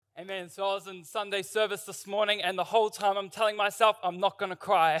Amen. So I was in Sunday service this morning, and the whole time I'm telling myself, I'm not going to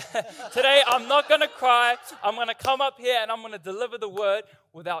cry. Today, I'm not going to cry. I'm going to come up here and I'm going to deliver the word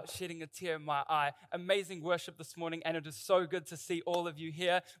without shedding a tear in my eye. Amazing worship this morning, and it is so good to see all of you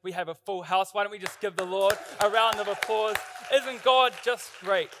here. We have a full house. Why don't we just give the Lord a round of applause? Isn't God just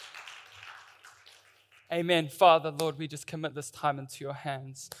great? Amen. Father, Lord, we just commit this time into your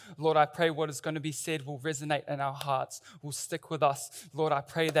hands. Lord, I pray what is going to be said will resonate in our hearts, will stick with us. Lord, I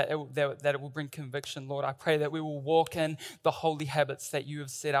pray that it will bring conviction. Lord, I pray that we will walk in the holy habits that you have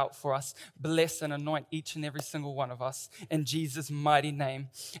set out for us. Bless and anoint each and every single one of us. In Jesus' mighty name,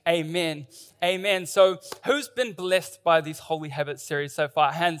 amen. Amen. So who's been blessed by these holy habits series so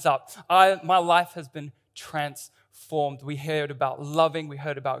far? Hands up. My life has been transformed. We heard about loving, we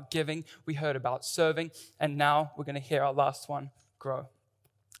heard about giving, we heard about serving, and now we're going to hear our last one, grow.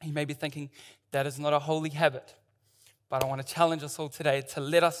 You may be thinking, that is not a holy habit, but I want to challenge us all today to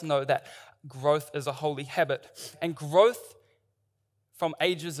let us know that growth is a holy habit. And growth from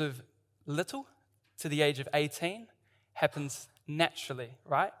ages of little to the age of 18 happens naturally,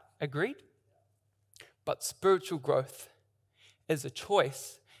 right? Agreed? But spiritual growth is a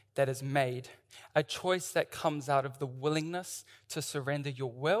choice that is made, a choice that comes out of the willingness to surrender your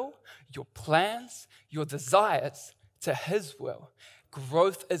will, your plans, your desires to His will.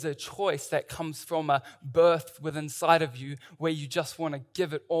 Growth is a choice that comes from a birth within inside of you where you just want to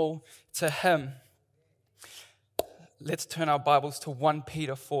give it all to Him. Let's turn our Bibles to 1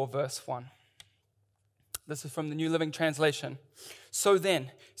 Peter 4 verse 1. This is from the New Living Translation. So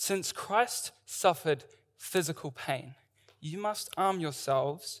then, since Christ suffered physical pain, you must arm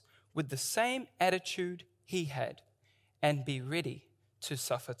yourselves with the same attitude He had and be ready to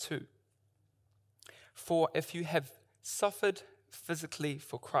suffer too. For if you have suffered physically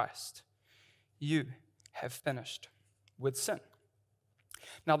for Christ, you have finished with sin.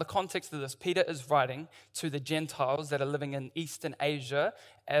 Now, the context of this, Peter is writing to the Gentiles that are living in Eastern Asia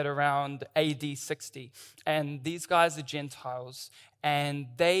at around AD 60. And these guys are Gentiles, and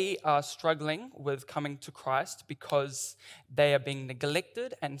they are struggling with coming to Christ because they are being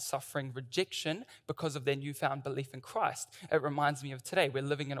neglected and suffering rejection because of their newfound belief in Christ. It reminds me of today. We're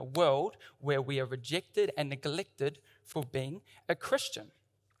living in a world where we are rejected and neglected for being a Christian.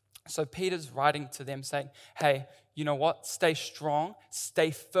 So Peter's writing to them saying, hey, you know what? Stay strong, stay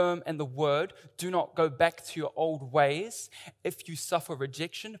firm in the word. Do not go back to your old ways. If you suffer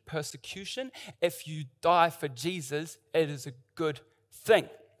rejection, persecution, if you die for Jesus, it is a good thing.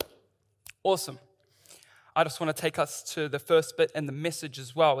 Awesome. I just want to take us to the first bit in the Message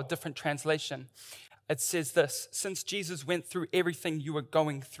as well, a different translation. It says this: since Jesus went through everything you are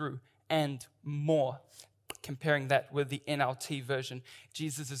going through and more. Comparing that with the NLT version,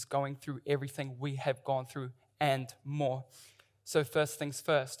 Jesus is going through everything we have gone through and more. So first things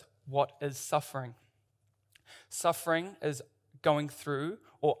first, what is suffering? Suffering is going through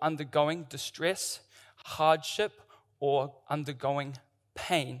or undergoing distress, hardship, or undergoing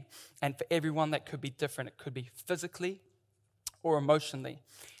pain. And for everyone that could be different. It could be physically or emotionally.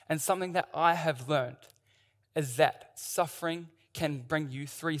 And something that I have learned is that suffering can bring you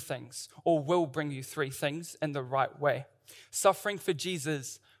three things, or will bring you three things in the right way. Suffering for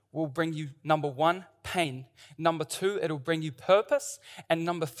Jesus will bring you, number one, pain. Number two, it'll bring you purpose. And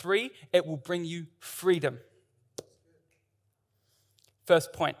number three, it will bring you freedom.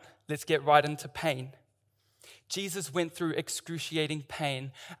 First point, let's get right into pain. Jesus went through excruciating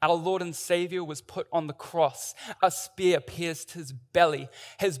pain. Our Lord and Savior was put on the cross. A spear pierced his belly.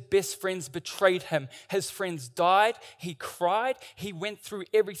 His best friends betrayed him. His friends died. He cried. He went through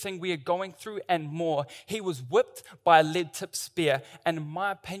everything we are going through and more. He was whipped by a lead-tipped spear. And in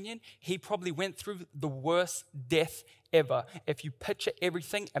my opinion, he probably went through the worst death ever. If you picture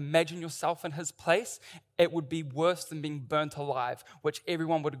everything, imagine yourself in his place, it would be worse than being burnt alive, which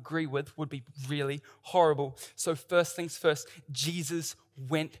everyone would agree with would be really horrible. So first things first, Jesus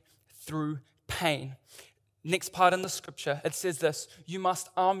went through pain. Next part in the scripture, it says this: you must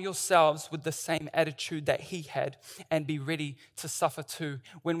arm yourselves with the same attitude that he had and be ready to suffer too.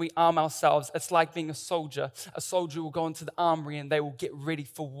 When we arm ourselves, it's like being a soldier. A soldier will go into the armory and they will get ready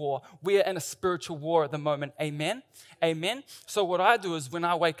for war. We are in a spiritual war at the moment. Amen? Amen? So what I do is when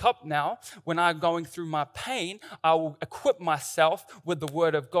I wake up now, when I'm going through my pain, I will equip myself with the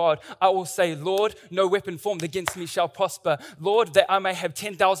word of God. I will say, Lord, no weapon formed against me shall prosper. Lord, that I may have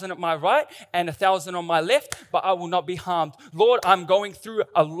 10,000 at my right and 1,000 on my left, but I will not be harmed. Lord, I'm going through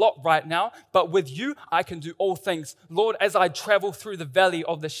a lot right now, but with you, I can do all things. Lord, as I travel through the valley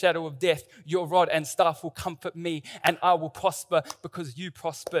of the shadow of death, your rod and staff will comfort me, and I will prosper because you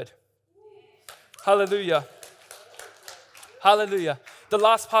prospered. Hallelujah. Hallelujah. The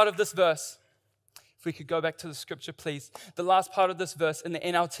last part of this verse, if we could go back to the scripture, please. The last part of this verse in the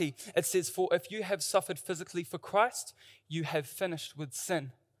NLT, it says, for if you have suffered physically for Christ, you have finished with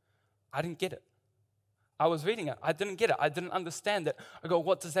sin. I didn't get it. I was reading it. I didn't get it. I didn't understand it. I go,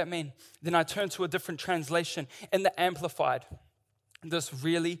 what does that mean? Then I turned to a different translation in the Amplified. This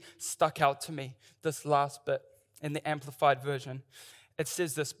really stuck out to me, this last bit in the Amplified version. It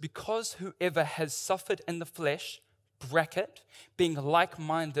says this, because whoever has suffered in the flesh, bracket, being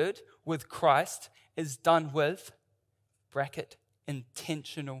like-minded with Christ, is done with, bracket,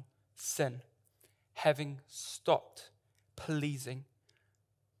 intentional sin, having stopped pleasing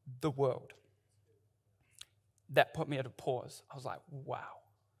the world. That put me at a pause. I was like, wow,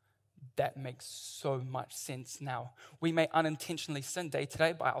 that makes so much sense now. We may unintentionally sin day to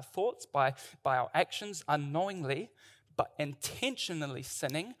day by our thoughts, by our actions, unknowingly, but intentionally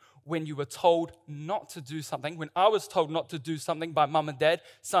sinning when you were told not to do something. When I was told not to do something by mum and dad,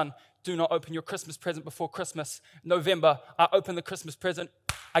 son, do not open your Christmas present before Christmas. November, I open the Christmas present,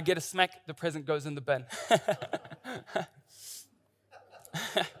 I get a smack, the present goes in the bin.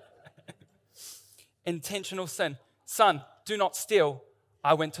 Intentional sin. Son, do not steal.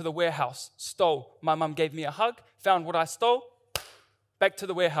 I went to the warehouse, stole. My mum gave me a hug, found what I stole, back to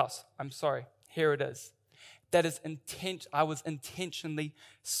the warehouse. I'm sorry, here it is. That is I was intentionally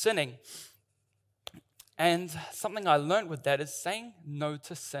sinning. And something I learned with that is saying no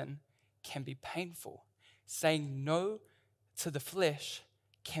to sin can be painful. Saying no to the flesh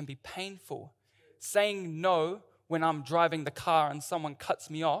can be painful. Saying no when I'm driving the car and someone cuts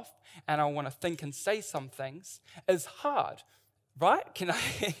me off and I want to think and say some things is hard, right? Can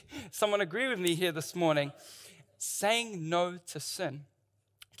someone agree with me here this morning? Saying no to sin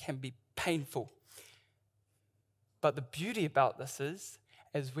can be painful. But the beauty about this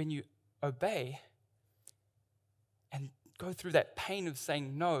is when you obey and go through that pain of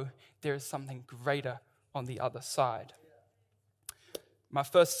saying no, there is something greater on the other side. My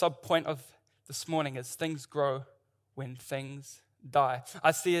first sub-point of this morning is things grow when things die. I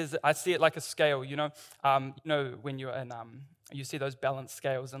see it like a scale, you know. When you're in, you see those balance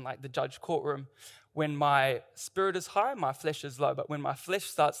scales in like the judge courtroom. When my spirit is high, my flesh is low. But when my flesh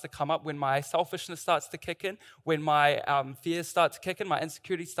starts to come up, when my selfishness starts to kick in, when my fears start to kick in, my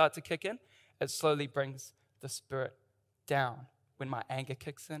insecurities start to kick in, it slowly brings the spirit down. When my anger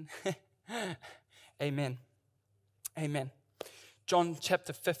kicks in, amen. Amen. John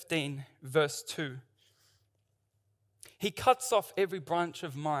chapter 15, verse 2. He cuts off every branch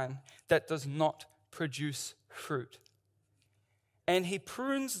of mine that does not produce fruit. And he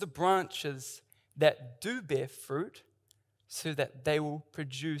prunes the branches that do bear fruit so that they will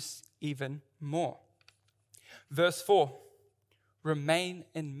produce even more. Verse 4, remain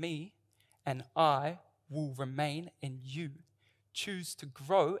in me and I will remain in you. Choose to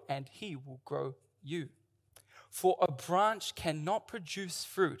grow and he will grow you. For a branch cannot produce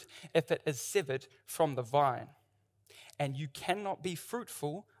fruit if it is severed from the vine. And you cannot be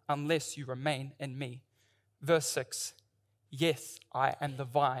fruitful unless you remain in me. Verse 6, yes, I am the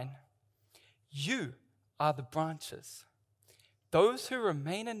vine. You are the branches. Those who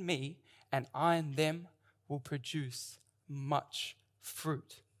remain in me and I in them will produce much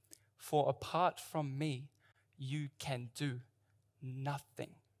fruit. For apart from me, you can do nothing.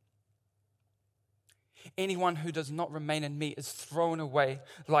 Anyone who does not remain in me is thrown away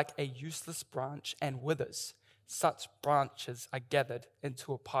like a useless branch and withers. Such branches are gathered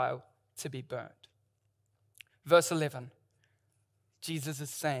into a pile to be burnt. Verse 11, Jesus is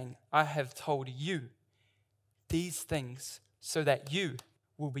saying, I have told you these things so that you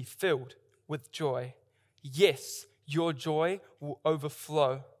will be filled with joy. Yes, your joy will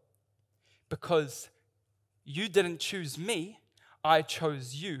overflow because you didn't choose me, I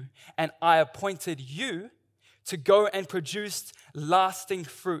chose you, and I appointed you to go and produce lasting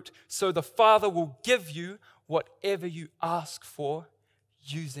fruit. So the Father will give you whatever you ask for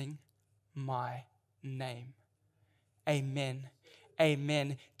using my name. Amen.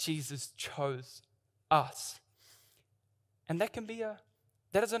 Amen. Jesus chose us. And that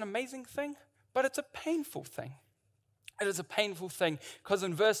is an amazing thing, but it's a painful thing. It is a painful thing because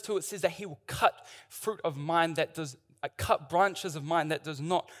in verse 2 it says that he will cut cut branches of mine that does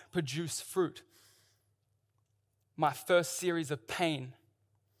not produce fruit. My first series of pain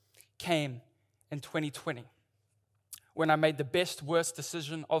came in 2020 when I made the best, worst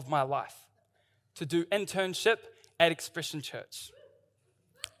decision of my life to do internship at Expression Church.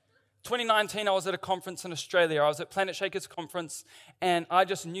 2019, I was at a conference in Australia. I was at Planet Shakers conference, and I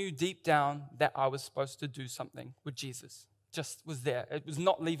just knew deep down that I was supposed to do something with Jesus. Just was there. It was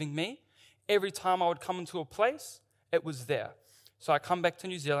not leaving me. Every time I would come into a place, It was there. So I come back to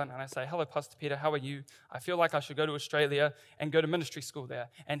New Zealand and I say, hello, Pastor Peter, how are you? I feel like I should go to Australia and go to ministry school there.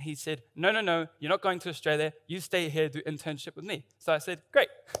 And he said, no, you're not going to Australia. You stay here, do internship with me. So I said, great,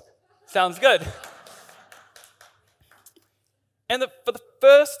 sounds good. And for the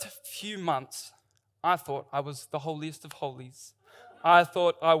first few months, I thought I was the holiest of holies. I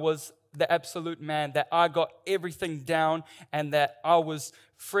thought I was the absolute man, that I got everything down and that I was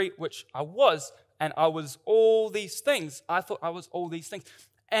free, which I was. And I was all these things. I thought I was all these things.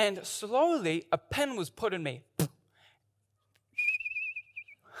 And slowly, a pen was put in me.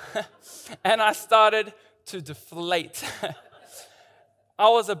 And I started to deflate. I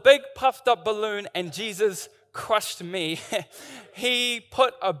was a big puffed up balloon and Jesus crushed me. He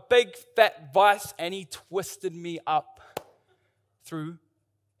put a big fat vice and he twisted me up through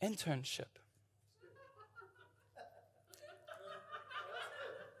internship.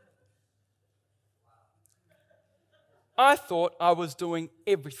 I thought I was doing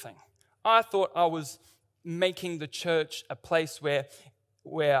everything. I thought I was making the church a place where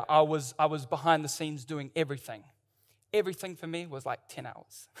I was behind the scenes doing everything. Everything for me was like 10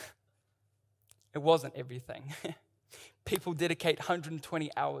 hours. It wasn't everything. People dedicate 120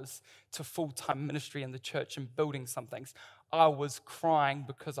 hours to full-time ministry in the church and building some things. I was crying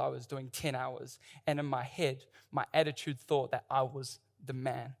because I was doing 10 hours. And in my head, my attitude thought that I was the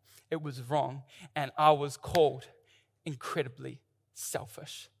man. It was wrong. And I was called incredibly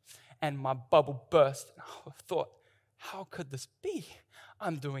selfish. And my bubble burst. And I thought, how could this be?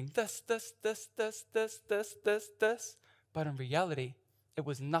 I'm doing this. But in reality, it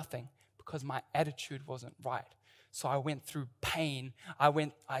was nothing because my attitude wasn't right. So I went through pain.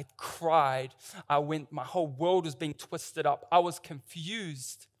 I cried. My whole world was being twisted up. I was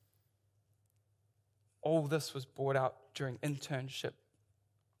confused. All this was brought out during internship.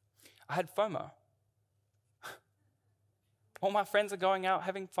 I had FOMO. All my friends are going out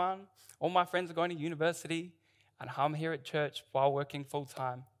having fun. All my friends are going to university. And I'm here at church while working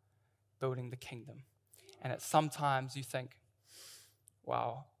full-time, building the kingdom. And sometimes you think,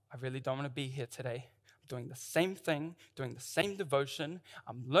 wow, I really don't want to be here today. I'm doing the same thing, doing the same devotion.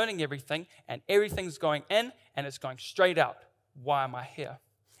 I'm learning everything, and everything's going in, and it's going straight out. Why am I here?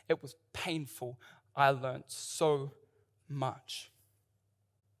 It was painful. I learned so much.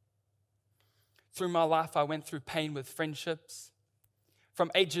 Through my life, I went through pain with friendships.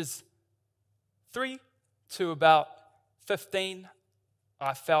 From ages 3 to about 15,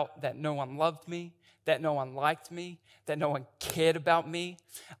 I felt that no one loved me, that no one liked me, that no one cared about me.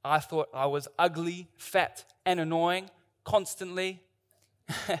 I thought I was ugly, fat, and annoying constantly.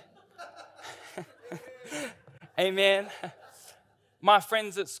 Amen. My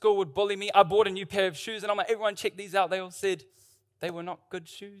friends at school would bully me. I bought a new pair of shoes, and I'm like, everyone check these out. They all said they were not good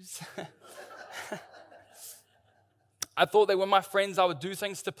shoes. I thought they were my friends. I would do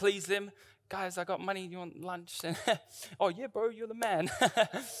things to please them. Guys, I got money. You want lunch? And oh, yeah, bro, you're the man.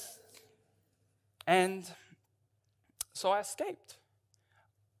 And so I escaped.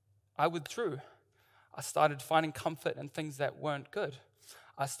 I withdrew. I started finding comfort in things that weren't good.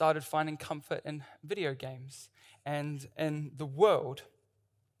 I started finding comfort in video games and in the world.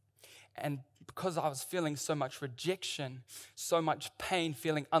 And because I was feeling so much rejection, so much pain,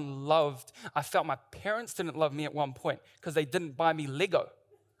 feeling unloved, I felt my parents didn't love me at one point because they didn't buy me Lego.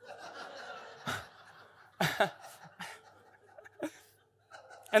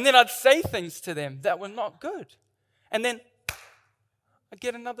 And then I'd say things to them that were not good. And then I'd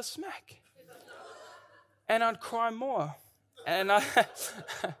get another smack. And I'd cry more. And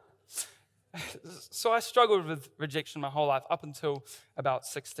so I struggled with rejection my whole life up until about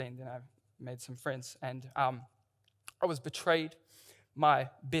 16. Then I made some friends. And I was betrayed. My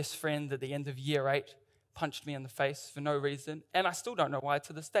best friend at the end of year 8 punched me in the face for no reason. And I still don't know why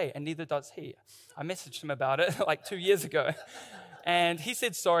to this day. And neither does he. I messaged him about it like 2 years ago. And he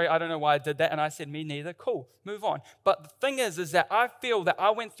said, sorry, I don't know why I did that. And I said, me neither. Cool, move on. But the thing is that I feel that I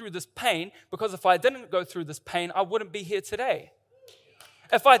went through this pain because if I didn't go through this pain, I wouldn't be here today.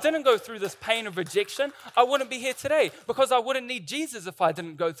 If I didn't go through this pain of rejection, I wouldn't be here today because I wouldn't need Jesus if I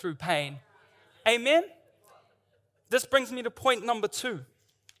didn't go through pain. Amen? This brings me to point number 2.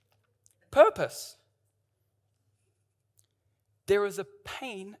 Purpose. There is a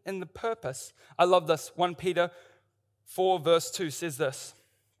pain in the purpose. I love this. 1 Peter 4 verse 2 says this.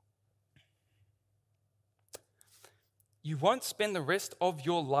 You won't spend the rest of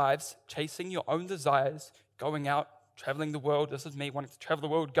your lives chasing your own desires, going out, traveling the world. This is me wanting to travel the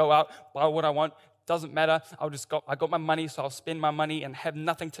world, go out, buy what I want. Doesn't matter. I got my money, so I'll spend my money and have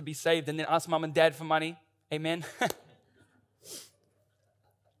nothing to be saved and then ask mom and dad for money. Amen.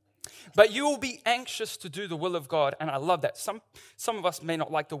 But you will be anxious to do the will of God. And I love that. Some of us may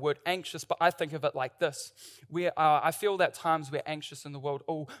not like the word anxious, but I think of it like this. I feel that times we're anxious in the world.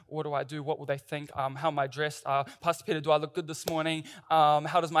 Oh, what do I do? What will they think? How am I dressed? Pastor Peter, do I look good this morning?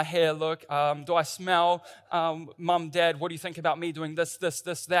 How does my hair look? Do I smell? Mum, Dad, what do you think about me doing this,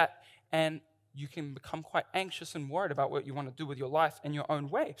 that? And you can become quite anxious and worried about what you want to do with your life in your own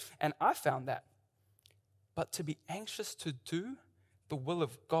way. And I found that. But to be anxious to do the will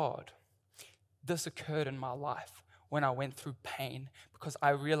of God, this occurred in my life when I went through pain because I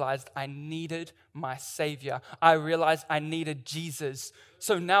realized I needed my Savior. I realized I needed Jesus.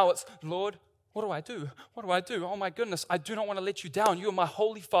 So now it's, Lord, what do I do? What do I do? Oh my goodness, I do not want to let you down. You are my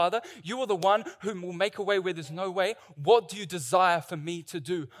holy Father. You are the one who will make a way where there's no way. What do you desire for me to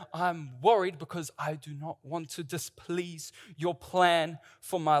do? I'm worried because I do not want to displease your plan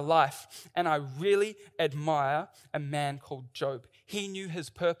for my life. And I really admire a man called Job. He knew his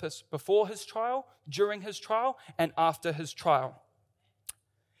purpose before his trial, during his trial, and after his trial.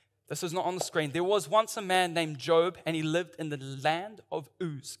 This is not on the screen. There was once a man named Job, and he lived in the land of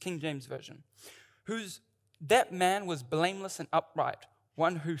Uz, King James Version. That man was blameless and upright,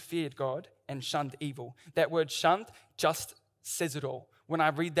 one who feared God and shunned evil. That word shunned just says it all. When I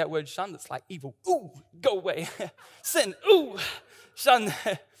read that word shunned, it's like evil. Ooh, go away. Sin, ooh, shun.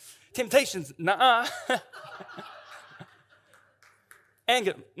 Temptations, nah.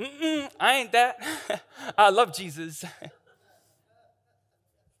 Anger, I ain't that. I love Jesus.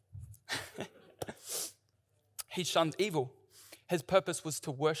 He shunned evil. His purpose was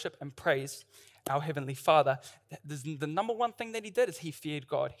to worship and praise our Heavenly Father. The number one thing that he did is he feared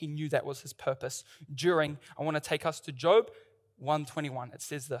God. He knew that was his purpose. I want to take us to Job 1:21. It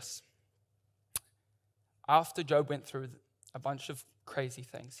says this. After Job went through a bunch of crazy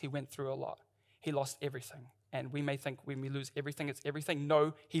things, he went through a lot. He lost everything. And we may think when we lose everything, it's everything.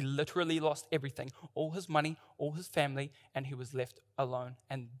 No, he literally lost everything. All his money, all his family, and he was left alone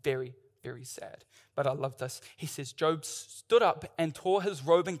and very, very sad. But I love this. He says, Job stood up and tore his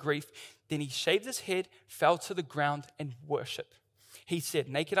robe in grief. Then he shaved his head, fell to the ground, and worshiped. He said,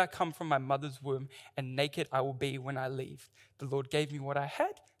 naked I come from my mother's womb, and naked I will be when I leave. The Lord gave me what I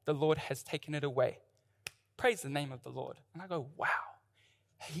had. The Lord has taken it away. Praise the name of the Lord. And I go, wow.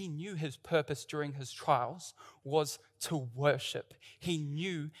 He knew his purpose during his trials was to worship. He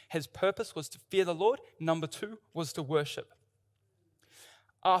knew his purpose was to fear the Lord. Number 2 was to worship.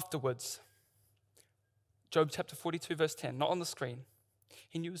 Afterwards, Job chapter 42, verse 10, not on the screen.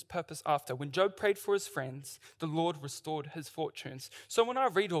 He knew his purpose after. When Job prayed for his friends, the Lord restored his fortunes. So when I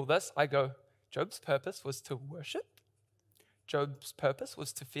read all this, I go, Job's purpose was to worship. Job's purpose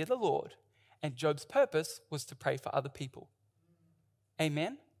was to fear the Lord. And Job's purpose was to pray for other people.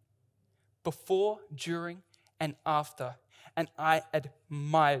 Amen? Before, during, and after. And I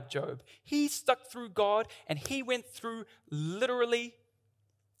admire Job. He stuck through God, and he went through literally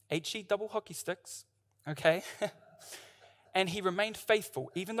HE double hockey sticks, okay? And he remained faithful.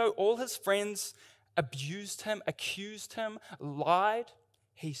 Even though all his friends abused him, accused him, lied,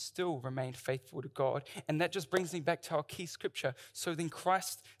 he still remained faithful to God. And that just brings me back to our key scripture. So then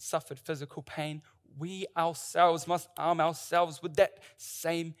Christ suffered physical pain. We ourselves must arm ourselves with that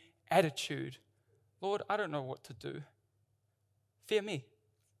same attitude. Lord, I don't know what to do. Fear me.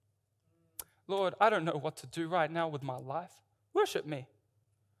 Lord, I don't know what to do right now with my life. Worship me.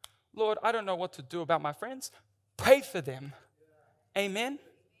 Lord, I don't know what to do about my friends. Pray for them. Amen.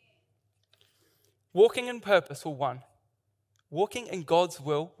 Walking in purpose will 1. Walking in God's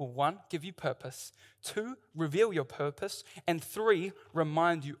will 1, give you purpose. 2, reveal your purpose. And 3,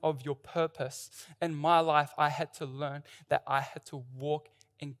 remind you of your purpose. In my life, I had to learn that I had to walk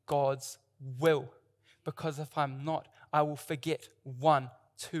in God's will. Because if I'm not, I will forget 1,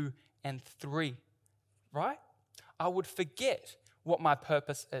 2, and 3. Right? I would forget what my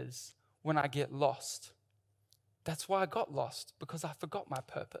purpose is when I get lost. That's why I got lost, because I forgot my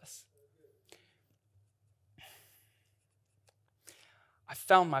purpose. I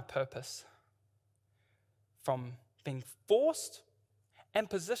found my purpose from being forced and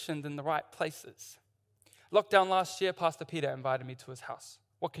positioned in the right places. Lockdown last year, Pastor Peter invited me to his house.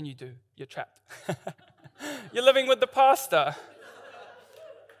 What can you do? You're trapped. You're living with the pastor.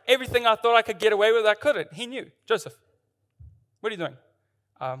 Everything I thought I could get away with, I couldn't. He knew. Joseph, what are you doing?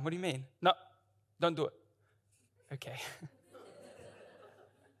 What do you mean? No, don't do it. Okay.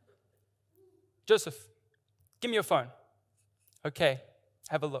 Joseph, give me your phone. Okay,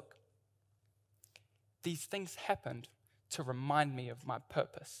 have a look. These things happened to remind me of my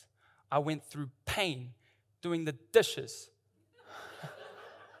purpose. I went through pain doing the dishes.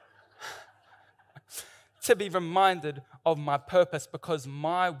 to be reminded of my purpose, because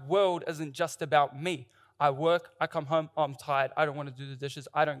my world isn't just about me. I work, I come home, I'm tired, I don't want to do the dishes,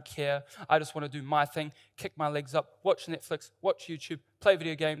 I don't care, I just want to do my thing, kick my legs up, watch Netflix, watch YouTube, play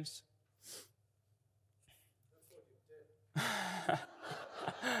video games.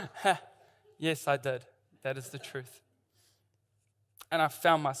 Yes, I did. That is the truth. And I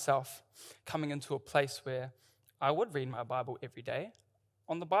found myself coming into a place where I would read my Bible every day.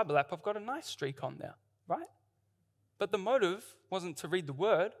 On the Bible app, I've got a nice streak on there, right? But the motive wasn't to read the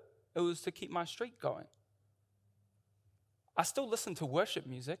word, it was to keep my streak going. I still listened to worship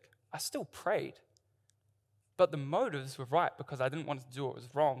music, I still prayed, but the motives were right because I didn't want to do what was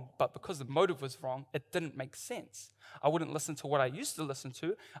wrong, but because the motive was wrong, it didn't make sense. I wouldn't listen to what I used to listen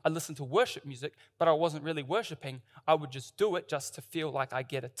to. I listened to worship music, but I wasn't really worshiping. I would just do it just to feel like I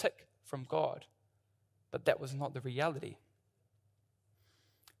get a tick from God. But that was not the reality.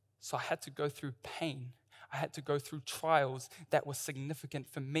 So I had to go through pain. I had to go through trials that were significant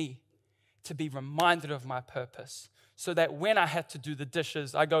for me to be reminded of my purpose, so that when I had to do the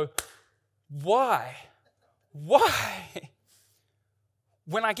dishes, I go, why? Why?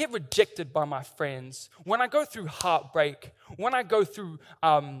 When I get rejected by my friends, when I go through heartbreak, when I go through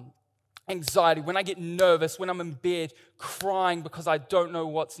anxiety, when I get nervous, when I'm in bed crying because I don't know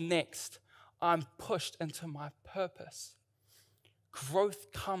what's next, I'm pushed into my purpose.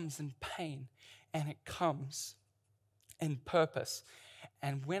 Growth comes in pain, and it comes in purpose.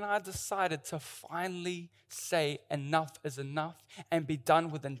 And when I decided to finally say enough is enough and be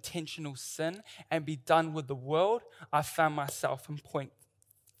done with intentional sin and be done with the world, I found myself in point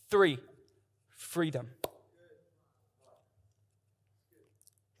 3, freedom.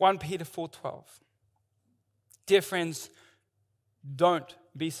 1 Peter 4:12. Dear friends, don't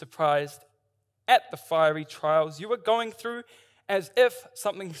be surprised at the fiery trials you are going through, as if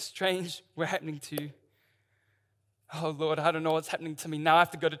something strange were happening to you. Oh Lord, I don't know what's happening to me now. I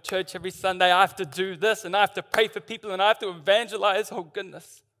have to go to church every Sunday. I have to do this, and I have to pray for people, and I have to evangelize. Oh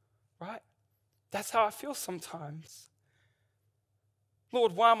goodness, right? That's how I feel sometimes.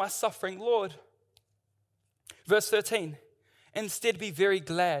 Lord, why am I suffering? Lord. Verse 13, instead be very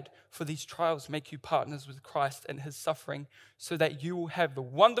glad, for these trials make you partners with Christ in his suffering, so that you will have the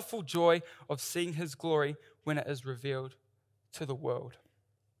wonderful joy of seeing his glory when it is revealed to the world.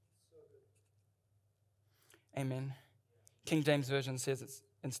 Amen. King James Version says it's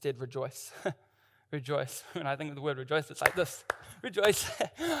instead rejoice. Rejoice. When I think of the word rejoice, it's like this. Rejoice.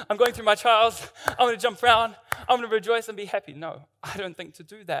 I'm going through my trials. I'm going to jump around. I'm going to rejoice and be happy. No, I don't think to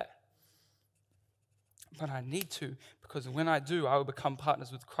do that. But I need to, because when I do, I will become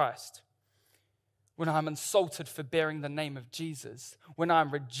partners with Christ. When I'm insulted for bearing the name of Jesus, when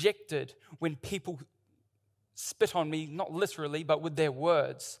I'm rejected, when people spit on me, not literally, but with their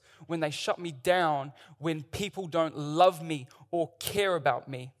words, when they shut me down, when people don't love me or care about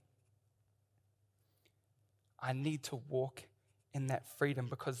me, I need to walk in that freedom,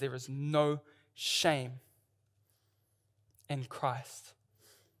 because there is no shame in Christ.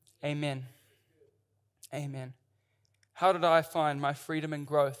 Amen. Amen. How did I find my freedom and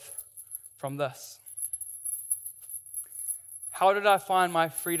growth from this? How did I find my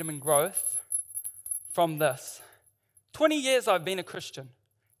freedom and growth from this? 20 years I've been a Christian.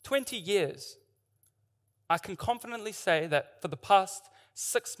 20 years. I can confidently say that for the past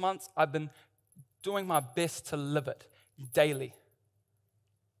 6 months, I've been doing my best to live it daily.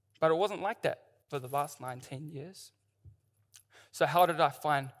 But it wasn't like that for the last 19 years. So how did I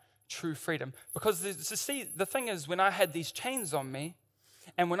find true freedom? Because see, the thing is, when I had these chains on me,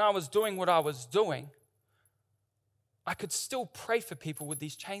 and when I was doing what I was doing, I could still pray for people with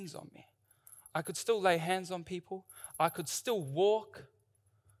these chains on me. I could still lay hands on people. I could still walk.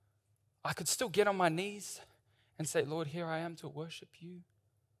 I could still get on my knees and say, Lord, here I am to worship you.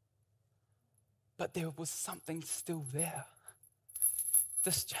 But there was something still there.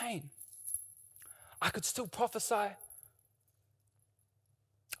 This chain. I could still prophesy.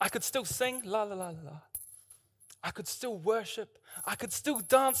 I could still sing, la la la la la. I could still worship. I could still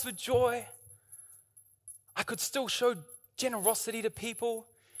dance with joy. I could still show generosity to people.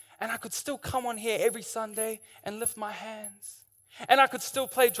 And I could still come on here every Sunday and lift my hands. And I could still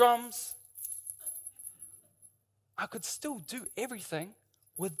play drums. I could still do everything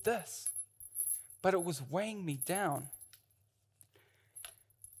with this. But it was weighing me down.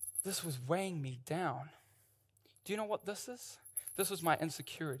 This was weighing me down. Do you know what this is? This was my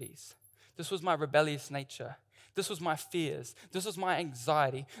insecurities. This was my rebellious nature. This was my fears. This was my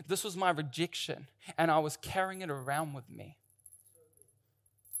anxiety. This was my rejection. And I was carrying it around with me.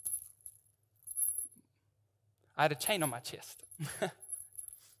 I had a chain on my chest.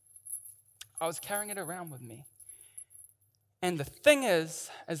 I was carrying it around with me. And the thing is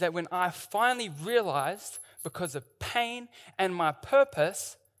that when I finally realized, because of pain and my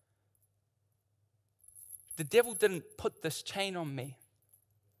purpose, the devil didn't put this chain on me.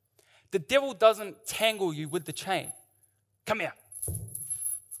 The devil doesn't tangle you with the chain. Come here.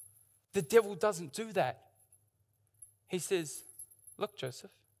 The devil doesn't do that. He says, look,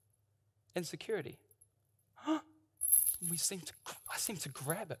 Joseph, insecurity. I seem to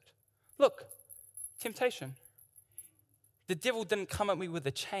grab it. Look, temptation. The devil didn't come at me with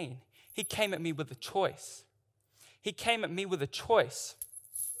a chain. He came at me with a choice. He came at me with a choice.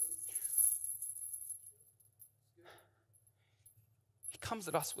 He comes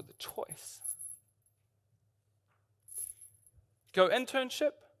at us with a choice. Go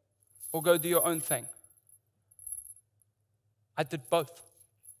internship or go do your own thing. I did both.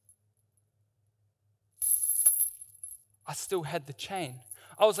 I still had the chain.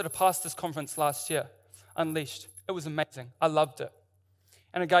 I was at a pastor's conference last year, Unleashed. It was amazing. I loved it.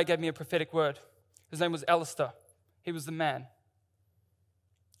 And a guy gave me a prophetic word. His name was Alistair. He was the man.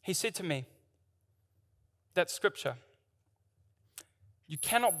 He said to me, that scripture, you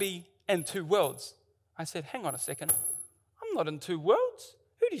cannot be in two worlds. I said, hang on a second. I'm not in two worlds.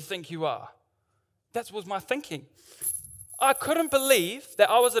 Who do you think you are? That was my thinking. I couldn't believe that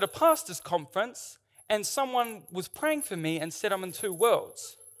I was at a pastor's conference and someone was praying for me and said I'm in two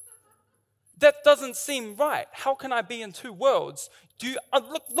worlds. That doesn't seem right. How can I be in two worlds?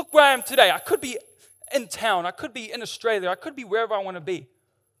 Look where I am today. I could be in town. I could be in Australia. I could be wherever I want to be.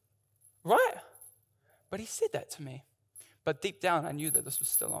 Right? But he said that to me. But deep down, I knew that this was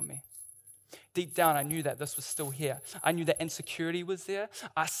still on me. Deep down, I knew that this was still here. I knew that insecurity was there.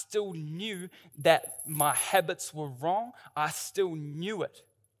 I still knew that my habits were wrong. I still knew it.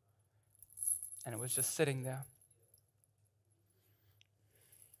 And it was just sitting there.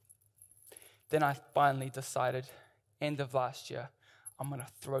 Then I finally decided, end of last year, I'm going to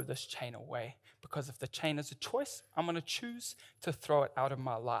throw this chain away. Because if the chain is a choice, I'm going to choose to throw it out of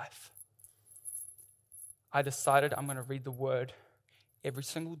my life. I decided I'm going to read the word every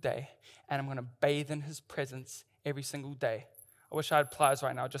single day, and I'm going to bathe in his presence every single day. I wish I had pliers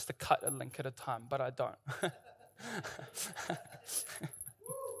right now just to cut a link at a time, but I don't.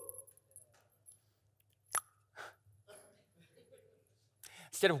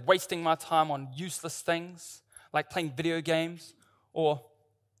 Instead of wasting my time on useless things like playing video games or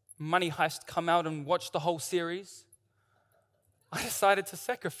Money Heist, come out and watch the whole series, I decided to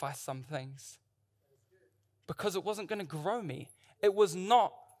sacrifice some things because it wasn't going to grow me. It was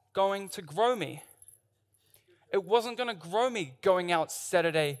not going to grow me. It wasn't going to grow me going out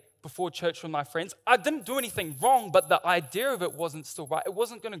Saturday before church with my friends. I didn't do anything wrong, but the idea of it wasn't still right. It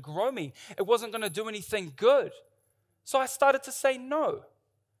wasn't going to grow me. It wasn't going to do anything good. So I started to say no.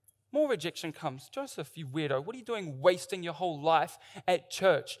 More rejection comes. Joseph, you weirdo, what are you doing wasting your whole life at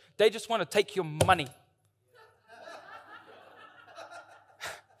church? They just want to take your money.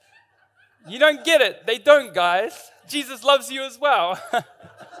 You don't get it. They don't, guys. Jesus loves you as well.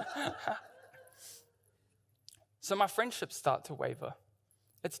 So my friendships start to waver.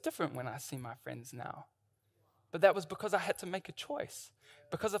 It's different when I see my friends now. But that was because I had to make a choice.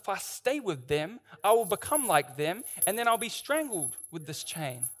 Because if I stay with them, I will become like them, and then I'll be strangled with this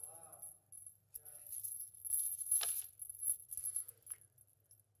chain.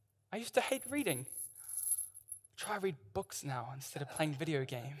 I used to hate reading. Try read books now instead of playing video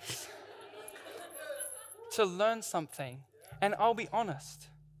games. To learn something. And I'll be honest.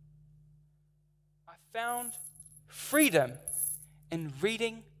 I found freedom in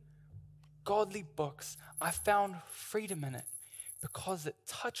reading godly books. I found freedom in it because it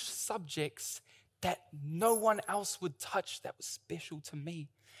touched subjects that no one else would touch that was special to me.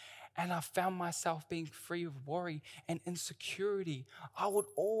 And I found myself being free of worry and insecurity.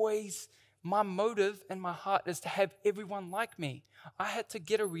 My motive in my heart is to have everyone like me. I had to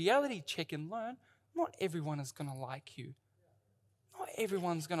get a reality check and learn, not everyone is going to like you. Not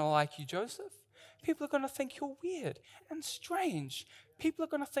everyone's going to like you, Joseph. People are going to think you're weird and strange. People are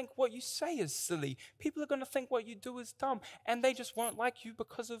going to think what you say is silly. People are going to think what you do is dumb. And they just won't like you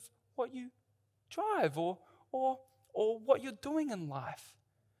because of what you drive or what you're doing in life.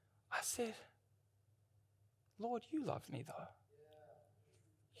 I said, Lord, you love me though.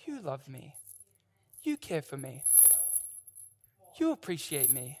 You love me. You care for me. You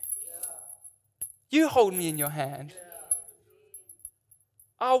appreciate me. You hold me in your hand.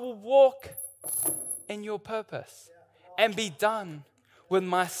 I will walk in your purpose and be done with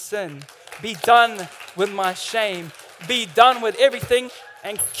my sin. Be done with my shame. Be done with everything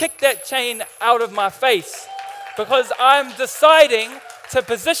and kick that chain out of my face. Because I'm deciding to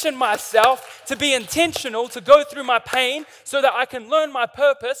position myself to be intentional, to go through my pain so that I can learn my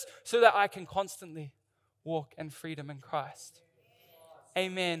purpose, so that I can constantly walk in freedom in Christ.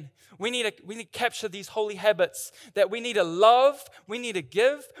 Amen. We need to capture these holy habits that we need to love, we need to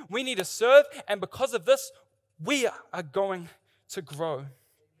give, we need to serve, and because of this, we are going to grow.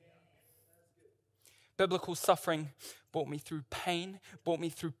 Biblical suffering brought me through pain, brought me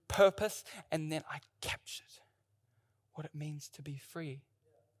through purpose, and then I captured what it means to be free.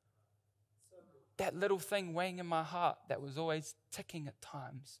 That little thing weighing in my heart that was always ticking at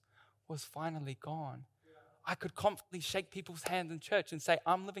times was finally gone. I could confidently shake people's hands in church and say,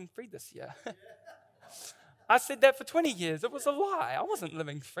 I'm living free this year. I said that for 20 years. It was a lie. I wasn't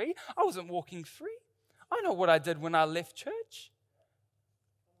living free. I wasn't walking free. I know what I did when I left church.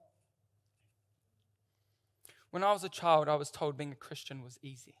 When I was a child, I was told being a Christian was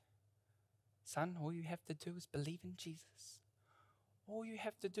easy. Son, all you have to do is believe in Jesus. All you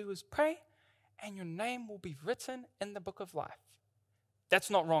have to do is pray, and your name will be written in the book of life. That's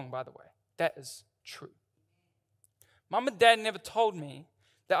not wrong, by the way. That is true. Mom and Dad never told me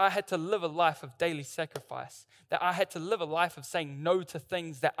that I had to live a life of daily sacrifice, that I had to live a life of saying no to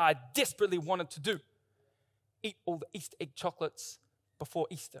things that I desperately wanted to do. Eat all the Easter egg chocolates before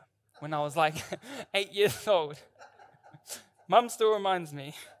Easter when I was like 8 years old. Mum still reminds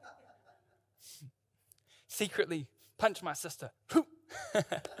me. Secretly punch my sister.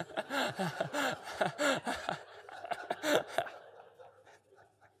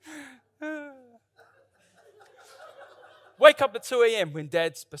 Wake up at 2 a.m. when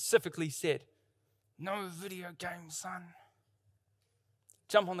Dad specifically said, no video games, son.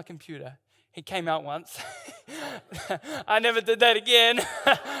 Jump on the computer. He came out once. I never did that again.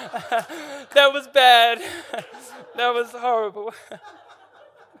 That was bad. That was horrible.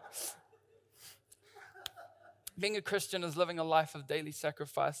 Being a Christian is living a life of daily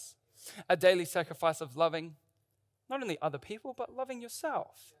sacrifice. A daily sacrifice of loving not only other people, but loving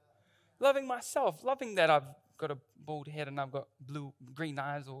yourself. Loving myself. Loving that I've got a bald head and I've got green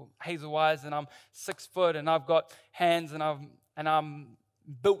eyes or hazel eyes and I'm 6 foot and I've got hands and I'm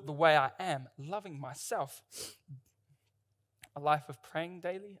built the way I am. Loving myself. A life of praying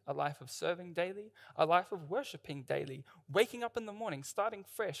daily, a life of serving daily, a life of worshiping daily, waking up in the morning, starting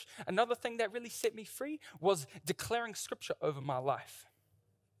fresh. Another thing that really set me free was declaring scripture over my life.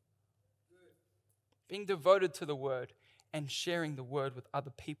 Being devoted to the word and sharing the word with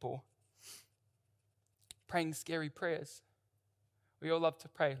other people. Praying scary prayers. We all love to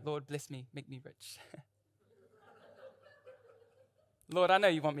pray, Lord, bless me, make me rich. Lord, I know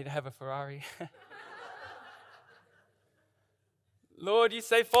you want me to have a Ferrari. Lord, you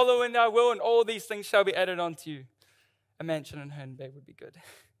say, follow in thy will, and all these things shall be added unto you. A mansion in Herne Bay would be good.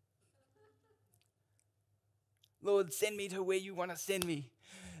 Lord, send me to where you want to send me,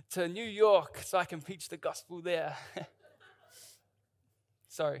 to New York, so I can preach the gospel there.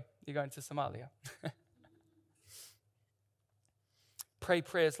 Sorry, you're going to Somalia. Pray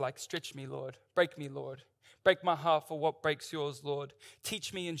prayers like, stretch me, Lord. Break me, Lord. Break my heart for what breaks yours, Lord.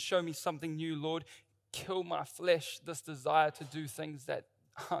 Teach me and show me something new, Lord. Kill my flesh, this desire to do things that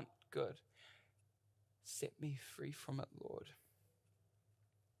aren't good. Set me free from it, Lord.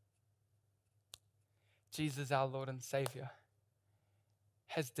 Jesus, our Lord and Savior,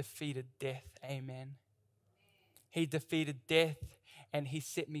 has defeated death. Amen. He defeated death and He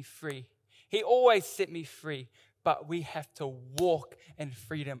set me free. He always set me free, but we have to walk in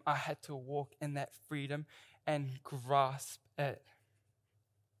freedom. I had to walk in that freedom and grasp it.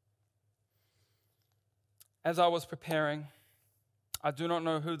 As I was preparing, I do not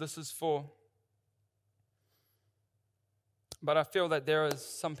know who this is for, but I feel that there is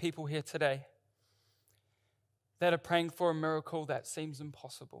some people here today that are praying for a miracle that seems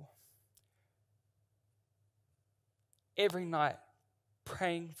impossible. Every night,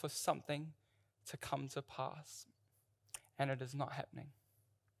 praying for something to come to pass, and it is not happening.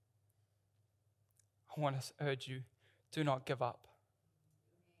 I want to urge you, do not give up.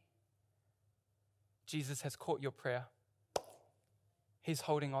 Jesus has caught your prayer. He's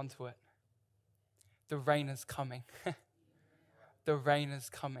holding on to it. The rain is coming. The rain is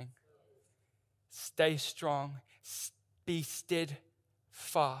coming. Stay strong. Be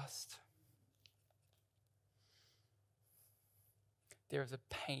steadfast. There is a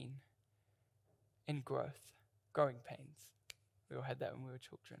pain in growth, growing pains. We all had that when we were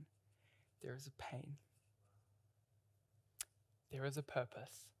children. There is a pain. There is a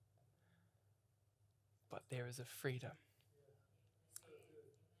purpose. But there is a freedom.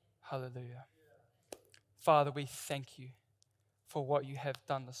 Hallelujah. Father, we thank you for what you have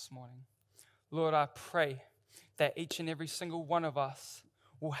done this morning. Lord, I pray that each and every single one of us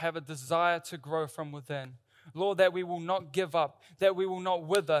will have a desire to grow from within. Lord, that we will not give up, that we will not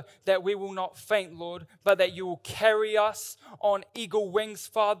wither, that we will not faint, Lord, but that you will carry us on eagle wings,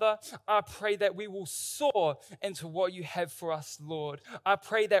 Father. I pray that we will soar into what you have for us, Lord. I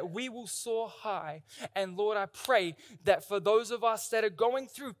pray that we will soar high. And Lord, I pray that for those of us that are going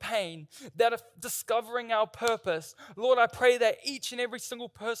through pain, that are discovering our purpose, Lord, I pray that each and every single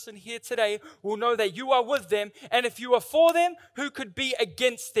person here today will know that you are with them. And if you are for them, who could be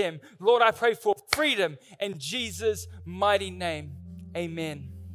against them? Lord, I pray for freedom in Jesus' mighty name. Amen.